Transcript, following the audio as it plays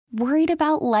Worried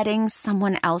about letting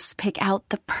someone else pick out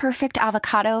the perfect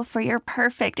avocado for your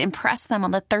perfect impress them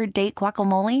on the third date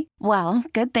guacamole? Well,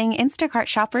 good thing Instacart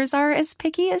shoppers are as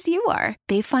picky as you are.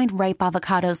 They find ripe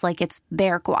avocados like it's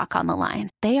their guac on the line.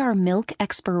 They are milk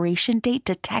expiration date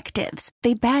detectives.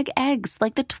 They bag eggs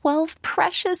like the 12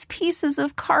 precious pieces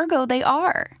of cargo they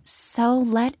are. So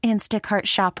let Instacart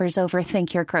shoppers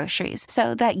overthink your groceries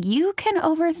so that you can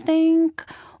overthink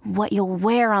what you'll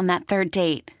wear on that third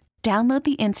date. Download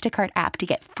the Instacart app to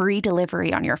get free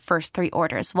delivery on your first 3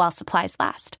 orders while supplies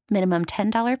last. Minimum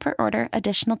 $10 per order.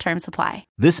 Additional terms apply.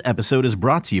 This episode is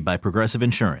brought to you by Progressive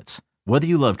Insurance. Whether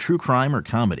you love true crime or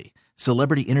comedy,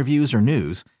 celebrity interviews or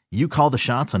news, you call the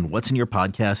shots on what's in your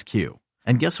podcast queue.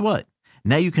 And guess what?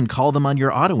 Now you can call them on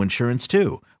your auto insurance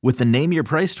too with the Name Your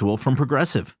Price tool from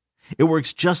Progressive. It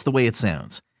works just the way it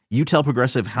sounds. You tell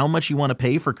Progressive how much you want to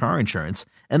pay for car insurance,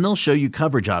 and they'll show you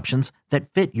coverage options that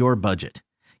fit your budget.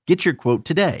 Get your quote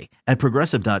today at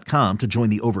Progressive.com to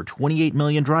join the over 28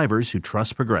 million drivers who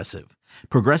trust Progressive.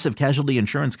 Progressive Casualty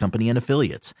Insurance Company and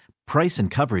Affiliates. Price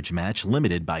and coverage match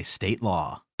limited by state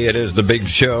law. It is the big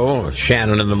show.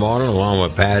 Shannon in the morning along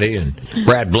with Patty. And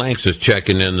Brad Blanks is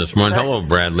checking in this morning. Hello,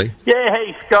 Bradley. Yeah,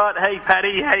 hey, Scott. Hey,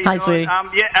 Patty. Hey, hi, sweetie.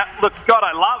 Look, Scott,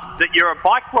 I love that you're a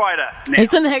bike rider now.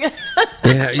 Isn't it?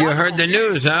 Yeah, you heard the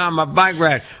news, huh? I'm a bike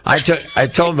rider. I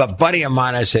told a buddy of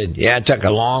mine, I said, yeah, I took a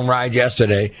long ride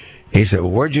yesterday. He said,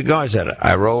 well, where'd you go? I said,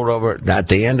 I rolled over at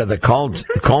the end of the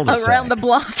cul-de-sac. Around the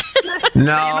block.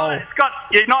 No. Scott,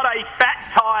 you're not a fat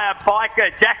tire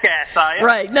biker jackass, are you?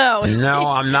 Right, no. No,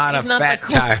 I'm not a fat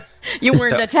tire. You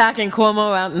weren't attacking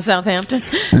Cuomo out in Southampton?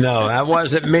 No, that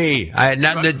wasn't me. I had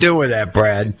nothing to do with that,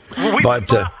 Brad. Whip a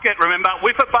basket, remember?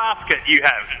 Whip a basket you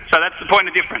have. So that's the point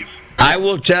of difference. I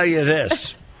will tell you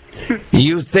this.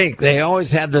 You think they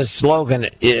always have this slogan,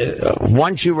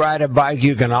 once you ride a bike,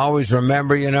 you can always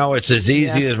remember, it's as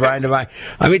easy as riding a bike.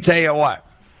 Let me tell you what.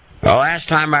 The last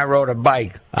time I rode a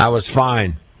bike, I was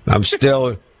fine. I'm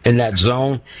still in that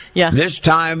zone. Yeah. This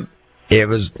time, it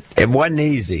wasn't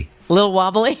easy. A little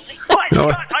wobbly? Wait,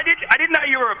 I didn't know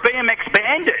you were a BMX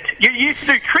bandit. You used to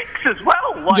do tricks as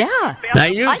well. Yeah.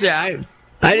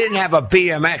 I didn't have a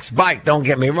BMX bike, don't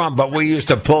get me wrong, but we used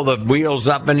to pull the wheels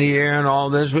up in the air and all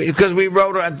this because we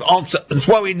rode. That's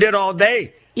what we did all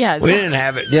day. Yeah, we didn't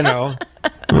have it,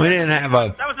 We didn't have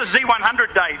a. That was the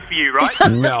Z100 days for you,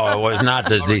 right? No, it was not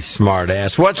the Z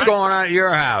smart-ass. What's going on at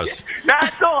your house? No,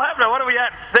 it's all happening. What are we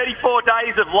at? 34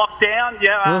 days of lockdown.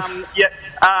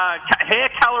 Hair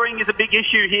colouring is a big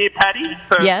issue here, Patty.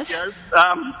 So, yes.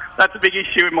 That's a big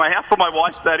issue in my house, for my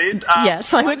wife, that is.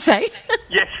 Yes, I would say.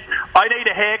 Yes, I need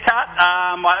a haircut.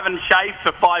 I haven't shaved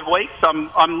for 5 weeks.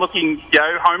 I'm looking,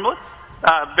 homeless.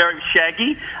 Very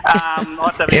shaggy.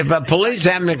 If a police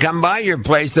happen to come by your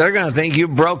place, they're going to think you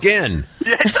broke in.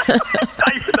 Yes,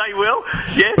 they will.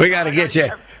 Yes. We got to get you.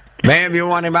 Ma'am, you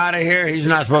want him out of here? He's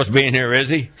not supposed to be in here, is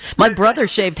he? My brother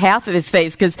shaved half of his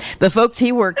face because the folks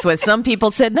he works with, some people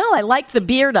said, no, I like the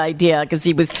beard idea because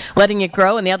he was letting it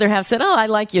grow. And the other half said, oh, I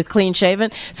like you clean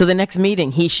shaven. So the next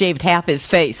meeting, he shaved half his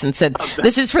face and said,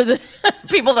 this is for the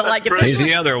people that like it. He's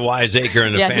the other wiseacre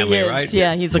in the family, he is. right?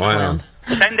 Yeah, he's a clown.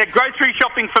 And the grocery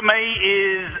shopping for me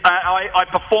is I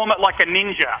perform it like a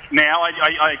ninja now.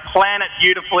 I plan it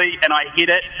beautifully and I hit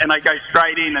it and I go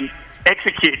straight in and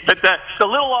execute. But the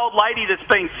little old lady that's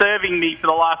been serving me for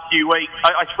the last few weeks,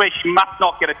 I swear she must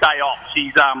not get a day off.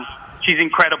 She's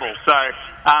incredible. So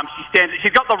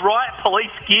she's got the right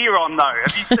police gear on, though.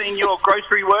 Have you seen your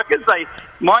grocery workers?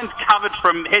 Mine's covered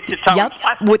from head to toe. Yep,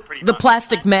 with the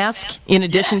plastic mask in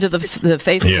addition to the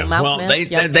face and mouth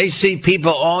mask. They see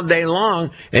people all day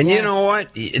long, and you know what?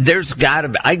 There's got to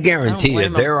be. I guarantee you,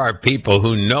 there are people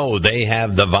who know they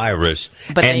have the virus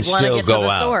but and they want still to get go to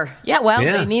the out. Store.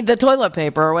 They need the toilet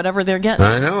paper or whatever they're getting.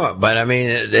 I know, but I mean,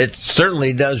 it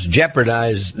certainly does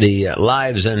jeopardize the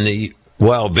lives and the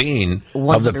well-being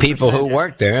of the people who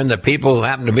work there and the people who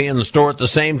happen to be in the store at the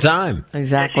same time.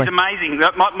 Exactly. Yeah, she's amazing.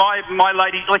 My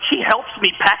lady, she helps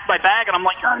me pack my bag, and I'm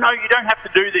like, no, you don't have to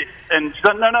do this. And she's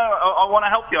like, no, I want to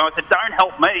help you. I said, don't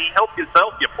help me. Help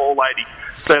yourself, you poor lady.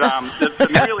 But it's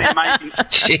really amazing.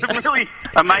 It's really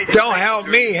amazing. Don't help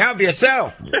me. Help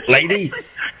yourself, lady.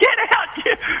 Get out!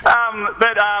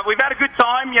 But we've had a good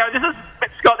time.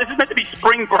 Scott, this is meant to be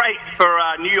spring break for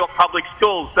New York public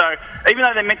schools. So even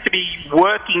though they're meant to be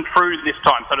working through this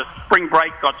time, so the spring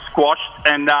break got squashed.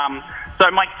 And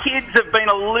so my kids have been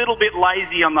a little bit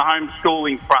lazy on the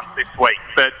homeschooling front this week.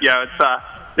 But,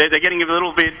 they're getting a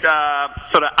little bit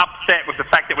sort of upset with the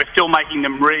fact that we're still making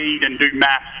them read and do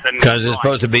maths. Because it's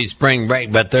supposed to be spring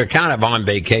break, but they're kind of on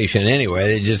vacation anyway.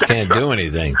 They just can't do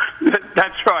anything.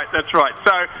 That's right.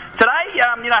 So today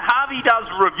Harvey does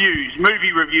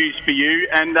movie reviews for you,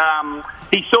 and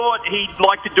he thought he'd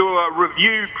like to do a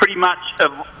review pretty much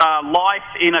of life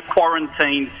in a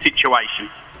quarantine situation.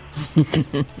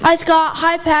 Hi, Scott.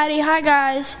 Hi, Patty. Hi,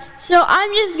 guys. So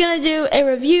I'm just going to do a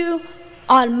review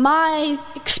on my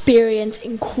experience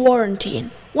in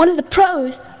quarantine. One of the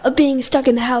pros of being stuck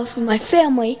in the house with my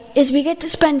family is we get to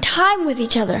spend time with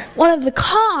each other. One of the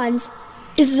cons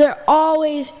is they're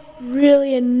always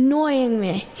really annoying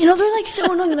me. They're like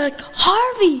so annoying. They're like,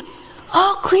 Harvey,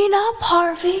 clean up,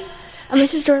 Harvey. And my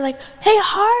sister are like, hey,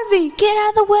 Harvey, get out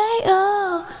of the way.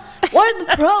 Oh. One of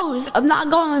the pros of not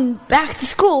going back to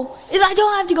school is I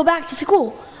don't have to go back to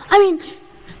school. I mean,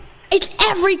 it's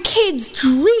every kid's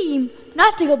dream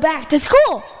not to go back to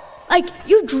school. Like,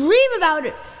 you dream about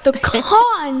it. The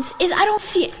cons is I don't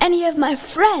see any of my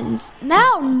friends.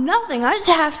 Now, nothing. I just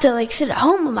have to, sit at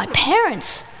home with my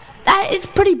parents. That is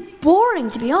pretty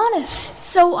boring, to be honest.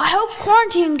 So I hope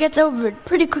quarantine gets over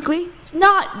pretty quickly. It's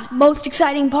not the most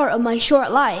exciting part of my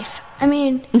short life. I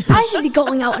mean, I should be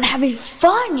going out and having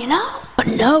fun, But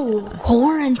no,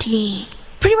 quarantine.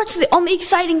 Pretty much the only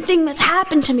exciting thing that's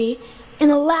happened to me in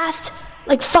the last,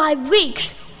 5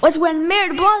 weeks was when Mayor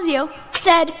de Blasio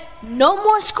said, no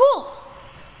more school.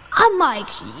 I'm like,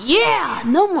 yeah,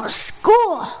 no more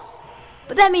school.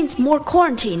 But that means more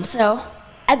quarantine, so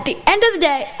at the end of the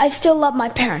day, I still love my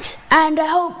parents. And I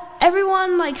hope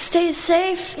everyone, stays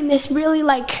safe in this really,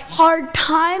 hard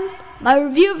time. My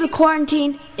review of the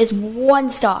quarantine is 1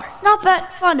 star. Not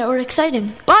that fun or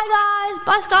exciting. Bye, guys.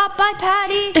 Bye, Scott. Bye,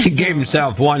 Patty. He gave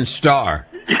himself 1 star.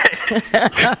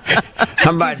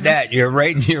 How about that? You're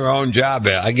rating your own job.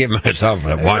 I give myself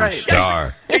a 1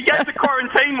 star. He gave the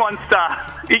quarantine 1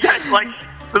 star. He gave,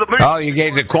 the movie. Oh, you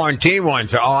gave the quarantine 1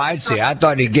 star. Oh, I see. I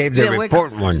thought he gave the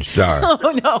report 1 star.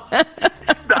 Oh, no.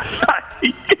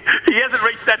 He hasn't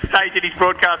reached that stage in his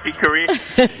broadcasting career.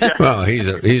 Well, he's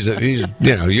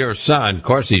your son. Of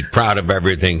course, he's proud of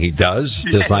everything he does,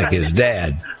 just like his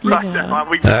dad. Right. Yeah. All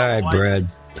right, Brad.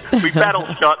 We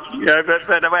battled, Scott.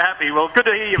 But we're happy. Well, good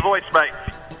to hear your voice, mate.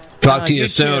 Talk to you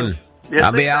soon. Yes,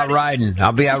 I'll be out riding.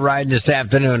 I'll be out riding this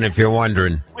afternoon, if you're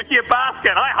wondering. With your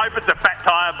basket. I hope it's a fat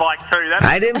tire bike, too.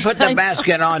 I didn't put the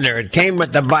basket on there. It came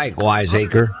with the bike,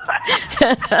 wiseacre.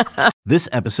 This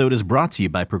episode is brought to you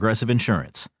by Progressive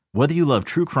Insurance. Whether you love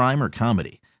true crime or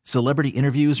comedy, celebrity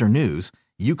interviews or news,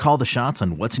 you call the shots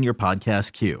on what's in your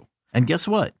podcast queue. And guess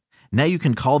what? Now you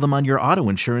can call them on your auto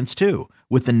insurance, too,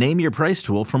 with the Name Your Price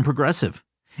tool from Progressive.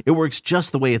 It works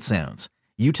just the way it sounds.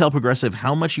 You tell Progressive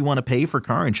how much you want to pay for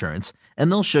car insurance, and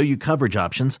they'll show you coverage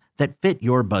options that fit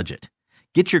your budget.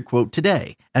 Get your quote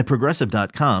today at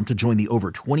Progressive.com to join the over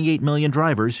 28 million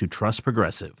drivers who trust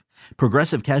Progressive.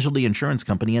 Progressive Casualty Insurance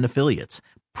Company and Affiliates.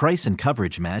 Price and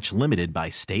coverage match limited by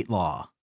state law.